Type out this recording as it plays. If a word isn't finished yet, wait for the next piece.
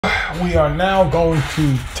we are now going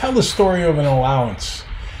to tell the story of an allowance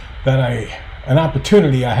that an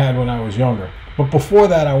opportunity I had when I was younger. But before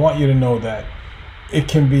that, I want you to know that it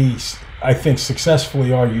can be, I think,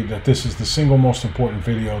 successfully argued that this is the single most important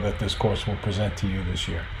video that this course will present to you this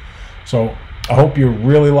year. So I hope you're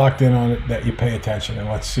really locked in on it, that you pay attention, and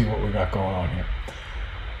let's see what we got going on here.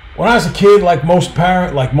 When I was a kid, like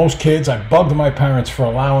most kids, I bugged my parents for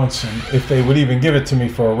allowance, and if they would even give it to me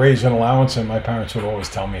for a raise in allowance, and my parents would always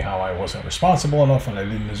tell me how I wasn't responsible enough and I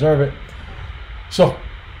didn't deserve it. So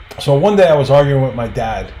one day I was arguing with my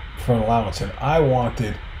dad for an allowance, and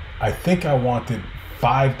I think I wanted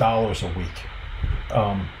 $5 a week.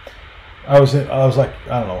 I was like,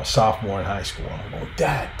 I don't know, a sophomore in high school. I'm going,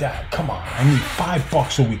 Dad, come on, I need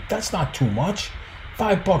 $5 a week. That's not too much.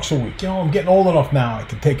 $5 a week. You know, I'm getting old enough now. I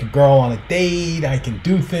can take a girl on a date. I can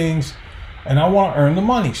do things, and I want to earn the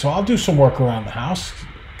money. So I'll do some work around the house.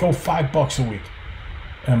 Go $5 a week.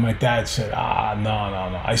 And my dad said,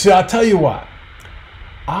 no. I said, I'll tell you what.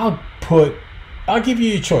 I'll give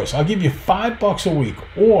you your choice. I'll give you $5 a week,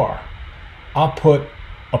 or I'll put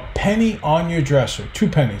a penny on your dresser, 2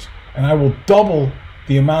 pennies, and I will double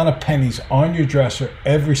the amount of pennies on your dresser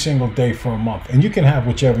every single day for a month. And you can have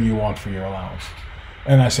whichever you want for your allowance.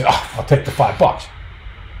 And I said, I'll take the $5.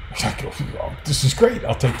 This is great.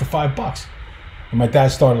 I'll take the $5. And my dad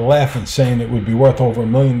started laughing, saying it would be worth over $1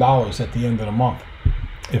 million at the end of the month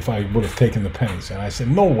if I would have taken the pennies. And I said,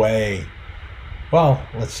 no way. Well,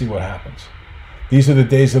 let's see what happens. These are the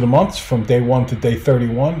days of the months from day 1 to day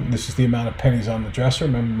 31. This is the amount of pennies on the dresser.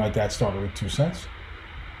 Remember, my dad started with 2 cents.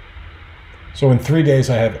 So in 3 days,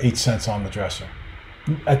 I have 8 cents on the dresser.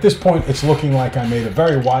 At this point, it's looking like I made a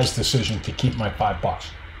very wise decision to keep my $5.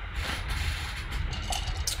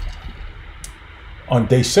 On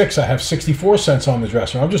day 6, I have 64 cents on the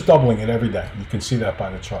dresser. I'm just doubling it every day. You can see that by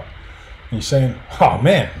the chart. And you're saying, oh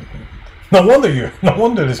man, no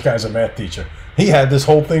wonder this guy's a math teacher. He had this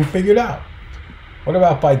whole thing figured out. What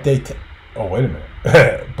about by day 10? Oh, wait a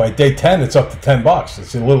minute. By day 10, it's up to $10.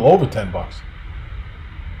 It's a little over $10.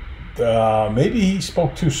 Maybe he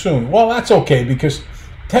spoke too soon. Well, that's okay, because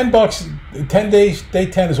 $10, 10 days, day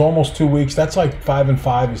 10 is almost 2 weeks. That's like 5 and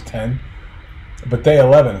 5 is 10. But day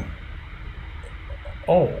 11,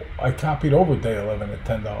 oh, I copied over day 11 at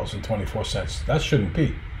 $10.24. That shouldn't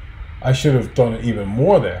be. I should have done it even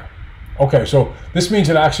more there. Okay, so this means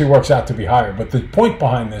it actually works out to be higher, but the point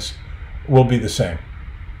behind this will be the same.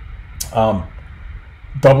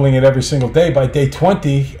 Doubling it every single day by day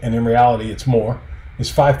 20, and in reality it's more,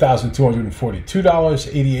 is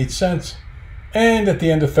 $5,242.88, and at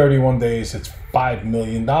the end of 31 days, it's $5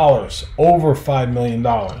 million, over $5 million.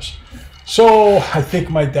 So I think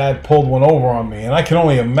my dad pulled one over on me, and I can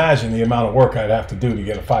only imagine the amount of work I'd have to do to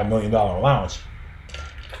get a $5 million allowance.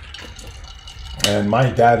 And my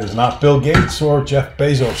dad is not Bill Gates or Jeff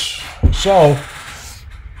Bezos. So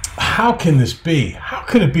how can this be? How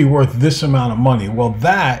could it be worth this amount of money? Well,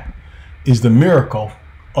 that is the miracle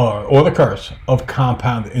or the curse of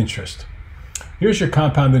compound interest. Here's your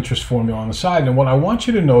compound interest formula on the side. And what I want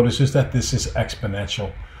you to notice is that this is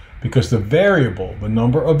exponential, because the variable, the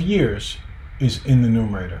number of years, is in the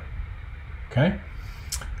numerator. Okay?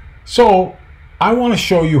 So I want to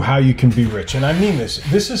show you how you can be rich. And I mean this.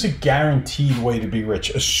 This is a guaranteed way to be rich,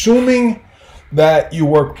 assuming that you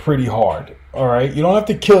work pretty hard. All right? You don't have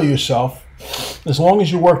to kill yourself. As long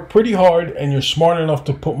as you work pretty hard and you're smart enough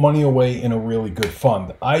to put money away in a really good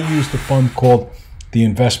fund. I used a fund called the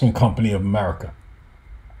Investment Company of America,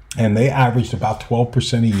 and they averaged about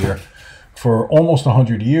 12% a year for almost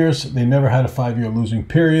 100 years. They never had a 5-year losing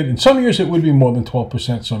period. In some years it would be more than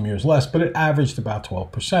 12%, some years less, but it averaged about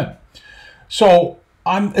 12%. So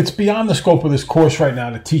it's beyond the scope of this course right now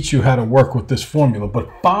to teach you how to work with this formula, but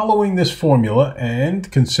following this formula,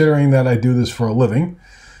 and considering that I do this for a living,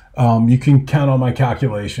 you can count on my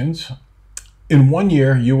calculations. In 1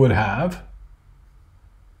 year, you would have,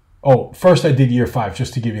 first I did year 5,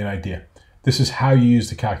 just to give you an idea. This is how you use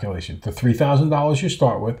the calculation. The $3,000 you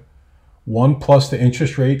start with, 1 plus the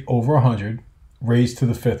interest rate over 100, raised to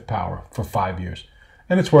the 5th power for 5 years.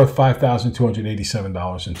 And it's worth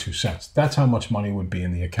 $5,287.02. That's how much money would be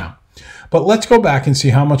in the account. But let's go back and see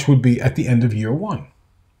how much would be at the end of year 1.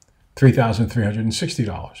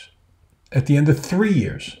 $3,360. At the end of 3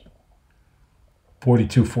 years,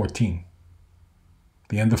 $4,214.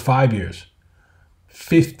 The end of 5 years,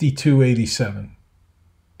 $5,287.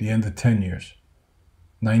 The end of 10 years,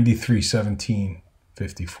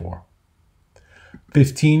 $93,1754.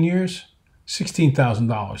 15 years,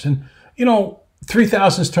 $16,000. And you know,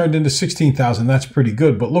 3,000's turned into 16,000. That's pretty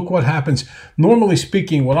good. But look what happens. Normally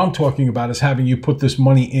speaking, what I'm talking about is having you put this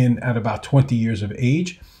money in at about 20 years of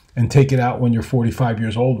age. and take it out when you're 45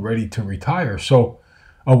 years old, ready to retire. So,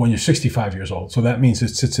 when you're 65 years old. So that means it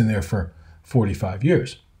sits in there for 45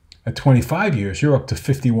 years. At 25 years, you're up to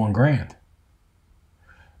 51 grand.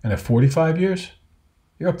 And at 45 years,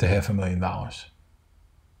 you're up to $500,000.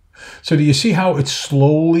 So do you see how it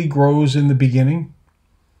slowly grows in the beginning?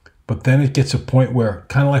 But then it gets a point where,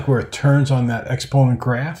 kind of like where it turns on that exponent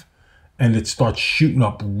graph, and it starts shooting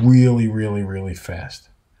up really, really, really fast.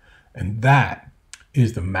 And that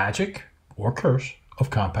is the magic or curse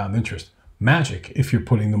of compound interest. Magic if you're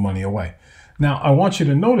putting the money away. Now, I want you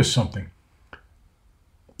to notice something.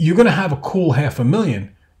 You're going to have a cool $500,000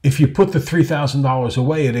 if you put the $3,000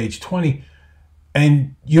 away at age 20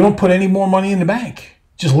 and you don't put any more money in the bank.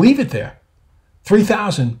 Just leave it there.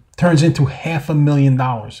 $3,000 turns into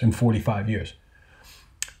 $500,000 in 45 years.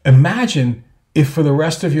 Imagine if for the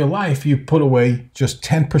rest of your life you put away just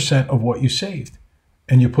 10% of what you saved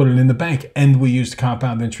and you put it in the bank, and we used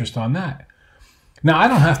compound interest on that. Now, I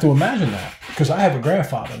don't have to imagine that because I have a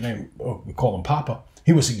grandfather named, we call him Papa.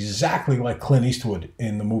 He was exactly like Clint Eastwood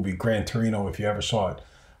in the movie Gran Torino, if you ever saw it.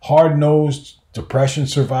 Hard-nosed, depression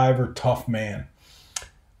survivor, tough man.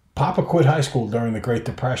 Papa quit high school during the Great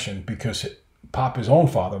Depression because Papa's own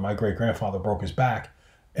father, my great-grandfather, broke his back,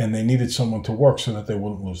 and they needed someone to work so that they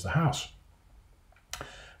wouldn't lose the house.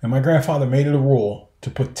 And my grandfather made it a rule to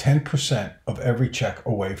put 10% of every check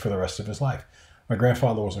away for the rest of his life. My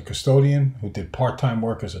grandfather was a custodian who did part-time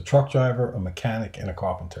work as a truck driver, a mechanic, and a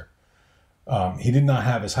carpenter. He did not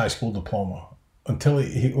have his high school diploma until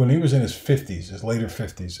when he was in his 50s, his later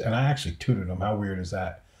 50s, and I actually tutored him. How weird is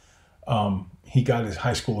that? He got his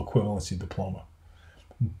high school equivalency diploma.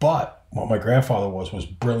 But what my grandfather was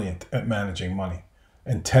brilliant at managing money.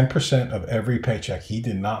 And 10% of every paycheck, he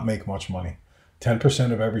did not make much money.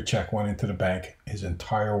 10% of every check went into the bank his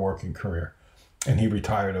entire working career. And he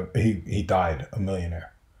retired, he died a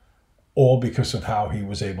millionaire. All because of how he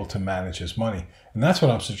was able to manage his money. And that's what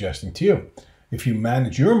I'm suggesting to you. If you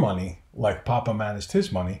manage your money like Papa managed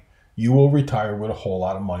his money, you will retire with a whole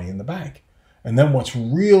lot of money in the bank. And then what's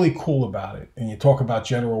really cool about it, and you talk about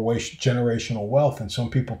generational wealth, and some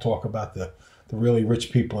people talk about the really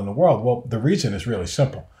rich people in the world. Well, the reason is really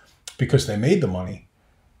simple. Because they made the money.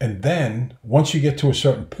 And then once you get to a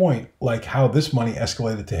certain point, like how this money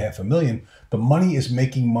escalated to $500,000, the money is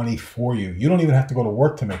making money for you. You don't even have to go to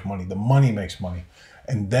work to make money. The money makes money.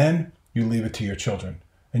 And then you leave it to your children.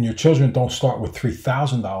 And your children don't start with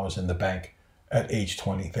 $3,000 in the bank at age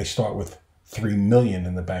 20. They start with $3 million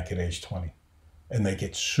in the bank at age 20. And they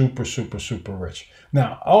get super, super, super rich.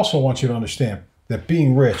 Now, I also want you to understand that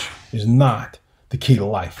being rich is not the key to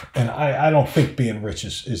life. And I don't think being rich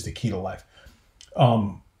is the key to life.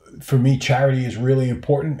 For me, charity is really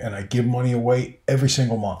important, and I give money away every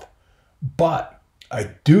single month. But I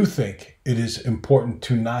do think it is important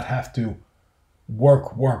to not have to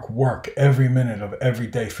work every minute of every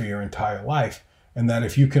day for your entire life. And that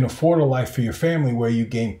if you can afford a life for your family where you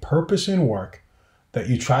gain purpose in work, that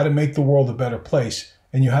you try to make the world a better place,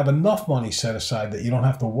 and you have enough money set aside that you don't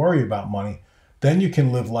have to worry about money, then you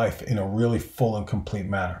can live life in a really full and complete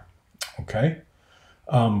manner. Okay?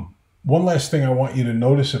 One last thing I want you to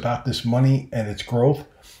notice about this money and its growth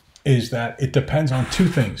is that it depends on two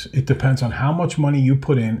things. It depends on how much money you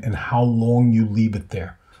put in and how long you leave it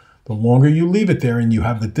there. The longer you leave it there and you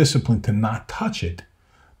have the discipline to not touch it,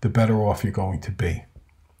 the better off you're going to be.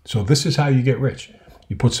 So this is how you get rich.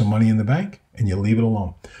 You put some money in the bank and you leave it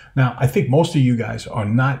alone. Now, I think most of you guys are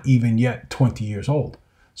not even yet 20 years old.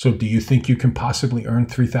 So do you think you can possibly earn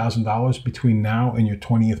 $3,000 between now and your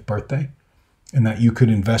 20th birthday? And that you could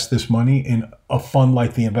invest this money in a fund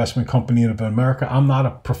like the Investment Company of America? I'm not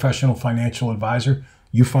a professional financial advisor.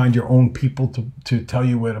 You find your own people to tell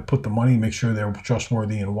you where to put the money, make sure they're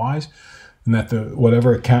trustworthy and wise, and that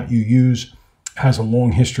whatever account you use has a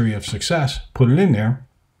long history of success. Put it in there,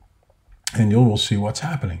 and you will see what's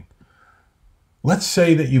happening. Let's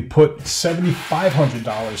say that you put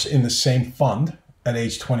 $7,500 in the same fund at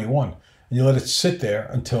age 21, and you let it sit there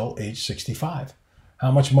until age 65. How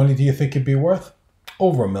much money do you think it'd be worth?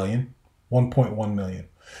 Over $1 million, 1.1 million.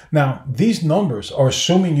 Now, these numbers are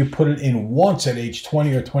assuming you put it in once at age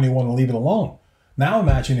 20 or 21 and leave it alone. Now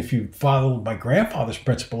imagine if you followed my grandfather's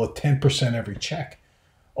principle of 10% every check.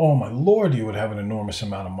 Oh my Lord, you would have an enormous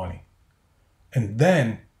amount of money. And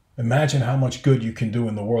then imagine how much good you can do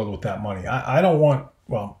in the world with that money. I don't want,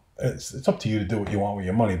 well, it's up to you to do what you want with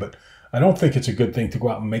your money, but I don't think it's a good thing to go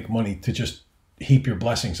out and make money to just heap your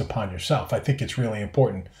blessings upon yourself. I think it's really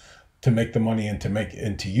important to make the money and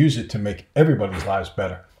to use it to make everybody's lives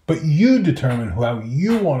better. But but you determine how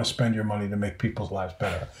you want to spend your money to make people's lives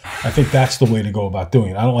better. I think that's the way to go about doing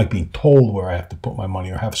it. I don't like being told where I have to put my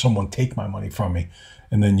money or have someone take my money from me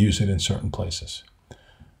and then use it in certain places.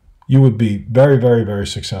 You would be very, very, very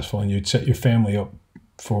successful, and you'd set your family up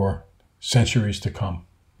for centuries to come.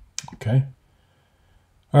 Okay?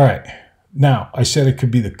 All right. Now, I said it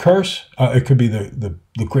could be the curse, it could be the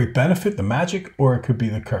great benefit, the magic, or it could be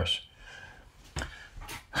the curse.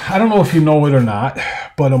 I don't know if you know it or not,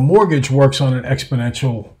 but a mortgage works on an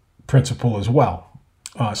exponential principle as well.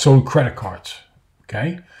 So do credit cards,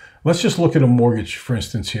 okay? Let's just look at a mortgage, for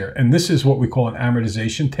instance, here. And this is what we call an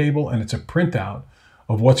amortization table, and it's a printout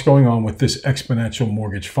of what's going on with this exponential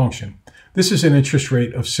mortgage function. This is an interest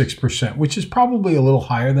rate of 6%, which is probably a little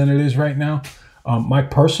higher than it is right now. My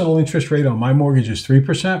personal interest rate on my mortgage is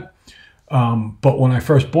 3%, but when I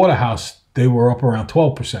first bought a house, they were up around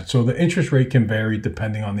 12%. So the interest rate can vary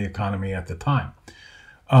depending on the economy at the time.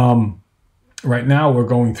 Right now, we're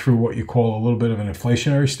going through what you call a little bit of an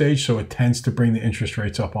inflationary stage, so it tends to bring the interest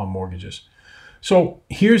rates up on mortgages. So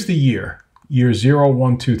here's the year 0,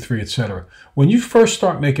 1, 2, 3, etc. When you first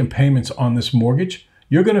start making payments on this mortgage,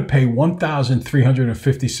 you're going to pay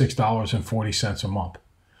 $1,356.40 a month.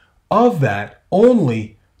 Of that,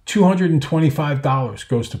 only $225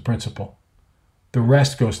 goes to principal. The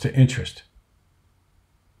rest goes to interest.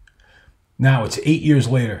 Now it's 8 years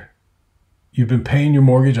later. You've been paying your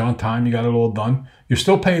mortgage on time. You got it all done. You're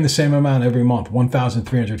still paying the same amount every month,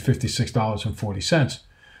 $1,356.40.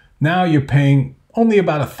 Now you're paying only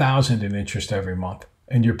about $1,000 in interest every month,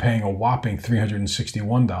 and you're paying a whopping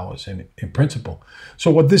 $361 in principal.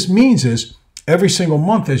 So what this means is every single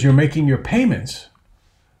month as you're making your payments,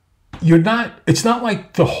 it's not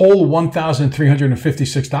like the whole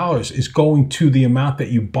 $1,356 is going to the amount that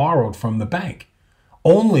you borrowed from the bank.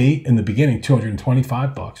 Only in the beginning,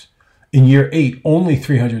 $225. In year 8, only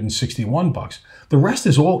 $361. The rest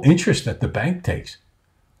is all interest that the bank takes.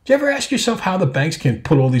 Do you ever ask yourself how the banks can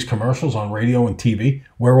put all these commercials on radio and TV,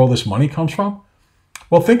 where all this money comes from?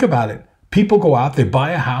 Well, think about it. People go out, they buy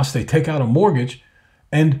a house, they take out a mortgage,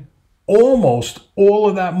 and almost all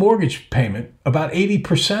of that mortgage payment, about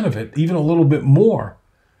 80% of it, even a little bit more,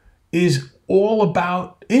 is all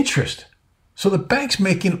about interest. So the bank's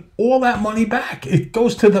making all that money back. It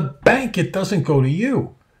goes to the bank. It doesn't go to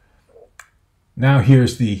you. Now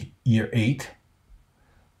here's the year 8.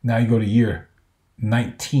 Now you go to year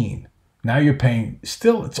 19. Now you're paying,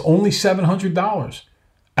 still, it's only $700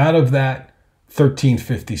 out of that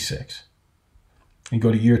 $1,356. And go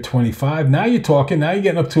to year 25. Now you're talking, now you're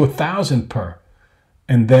getting up to $1,000 per.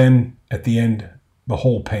 And then at the end, the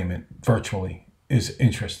whole payment virtually is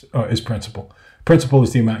interest, is principal. Principal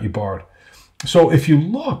is the amount you borrowed. So if you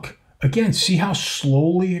look, again, see how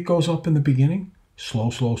slowly it goes up in the beginning? Slow,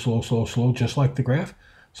 slow, slow, slow, slow, just like the graph.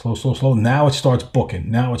 Slow, slow, slow. Now it starts booking.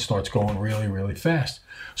 Now it starts going really, really fast.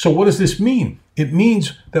 So what does this mean? It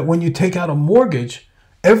means that when you take out a mortgage,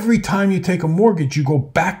 every time you take a mortgage, you go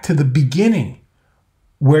back to the beginning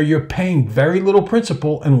where you're paying very little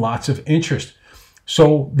principal and lots of interest.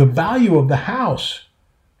 So the value of the house,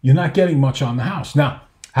 you're not getting much on the house. Now,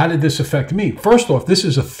 how did this affect me? First off, this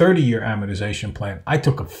is a 30-year amortization plan. I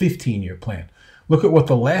took a 15-year plan. Look at what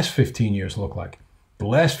the last 15 years look like. The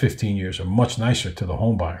last 15 years are much nicer to the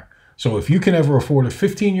home buyer. So if you can ever afford a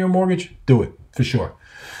 15-year mortgage, do it for sure.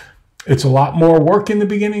 It's a lot more work in the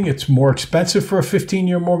beginning. It's more expensive for a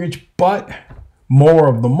 15-year mortgage, but more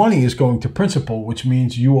of the money is going to principal, which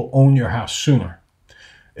means you will own your house sooner.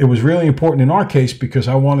 It was really important in our case because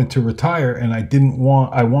I wanted to retire and I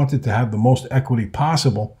wanted to have the most equity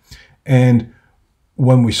possible. And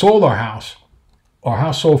when we sold our house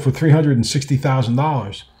sold for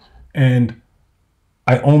 $360,000 and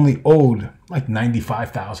I only owed like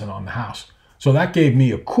 $95,000 on the house. So that gave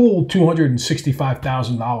me a cool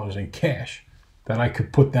 $265,000 in cash that I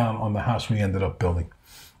could put down on the house we ended up building.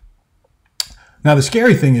 Now, the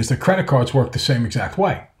scary thing is that credit cards work the same exact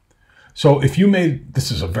way. So if you made, this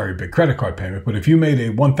is a very big credit card payment, but if you made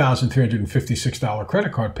a $1,356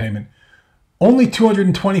 credit card payment, only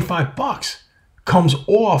 $225 comes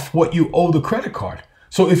off what you owe the credit card.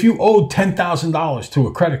 So if you owed $10,000 to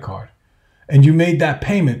a credit card and you made that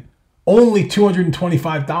payment, only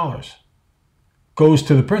 $225 goes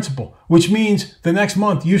to the principal, which means the next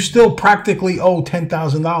month you still practically owe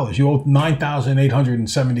 $10,000. You owe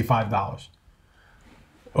 $9,875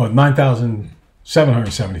 or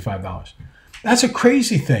 $9,775. That's a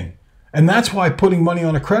crazy thing. And that's why putting money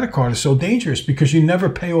on a credit card is so dangerous, because you never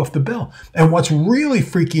pay off the bill. And what's really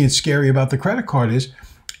freaky and scary about the credit card is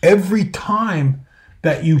every time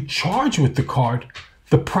that you charge with the card,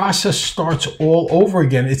 the process starts all over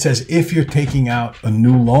again. It's as if you're taking out a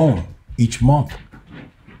new loan each month.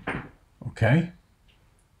 Okay?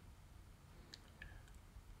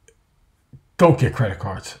 Don't get credit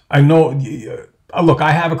cards. I know, look,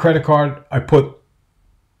 I have a credit card. I put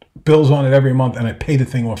bills on it every month, and I pay the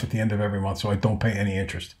thing off at the end of every month, so I don't pay any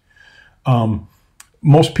interest.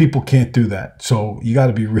 Most people can't do that, so you got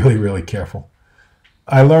to be really, really careful.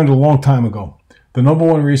 I learned a long time ago, the number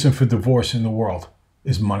one reason for divorce in the world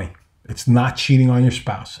is money. It's not cheating on your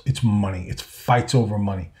spouse. It's money. It's fights over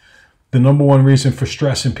money. The number one reason for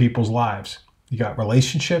stress in people's lives, you got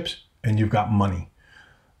relationships and you've got money.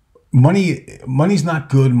 Money's not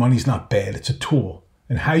good. Money's not bad. It's a tool.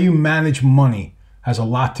 And how you manage money has a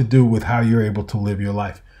lot to do with how you're able to live your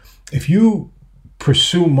life. If you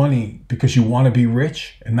pursue money because you want to be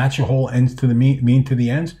rich and that's your whole ends to the mean to the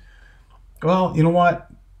ends, well, you know what?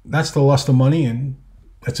 That's the lust of money, and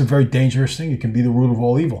that's a very dangerous thing. It can be the root of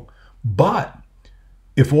all evil. But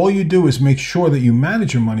if all you do is make sure that you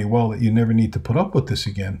manage your money well, that you never need to put up with this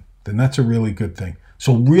again, then that's a really good thing.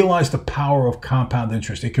 So realize the power of compound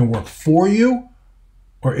interest. It can work for you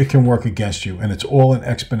or it can work against you, and it's all an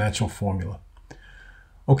exponential formula.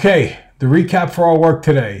 Okay, the recap for our work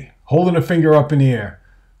today. Holding a finger up in the air.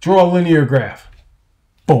 Draw a linear graph.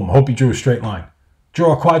 Boom, hope you drew a straight line.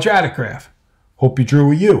 Draw a quadratic graph. Hope you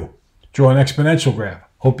drew a U. Draw an exponential graph.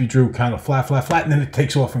 Hope you drew kind of flat, flat, flat, and then it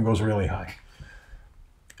takes off and goes really high.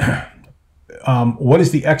 What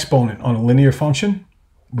is the exponent on a linear function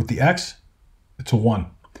with the x? It's a 1.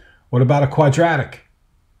 What about a quadratic?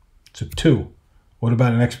 It's a 2. What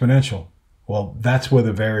about an exponential? Well, that's where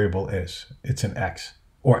the variable is. It's an x,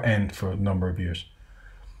 or n for a number of years.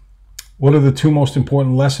 What are the 2 most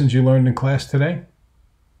important lessons you learned in class today?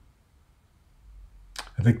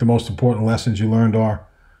 I think the most important lessons you learned are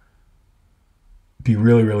be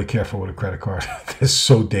really, really careful with a credit card. It's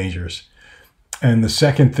so dangerous. And the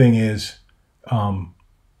second thing is,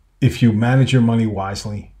 if you manage your money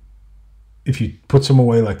wisely, if you put some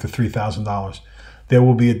away like the $3,000, there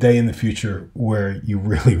will be a day in the future where you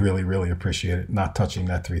really, really, really appreciate it, not touching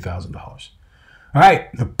that $3,000. All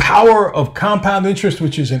right, the power of compound interest,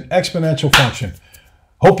 which is an exponential function.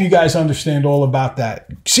 Hope you guys understand all about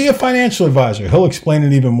that. See a financial advisor. He'll explain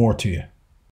it even more to you.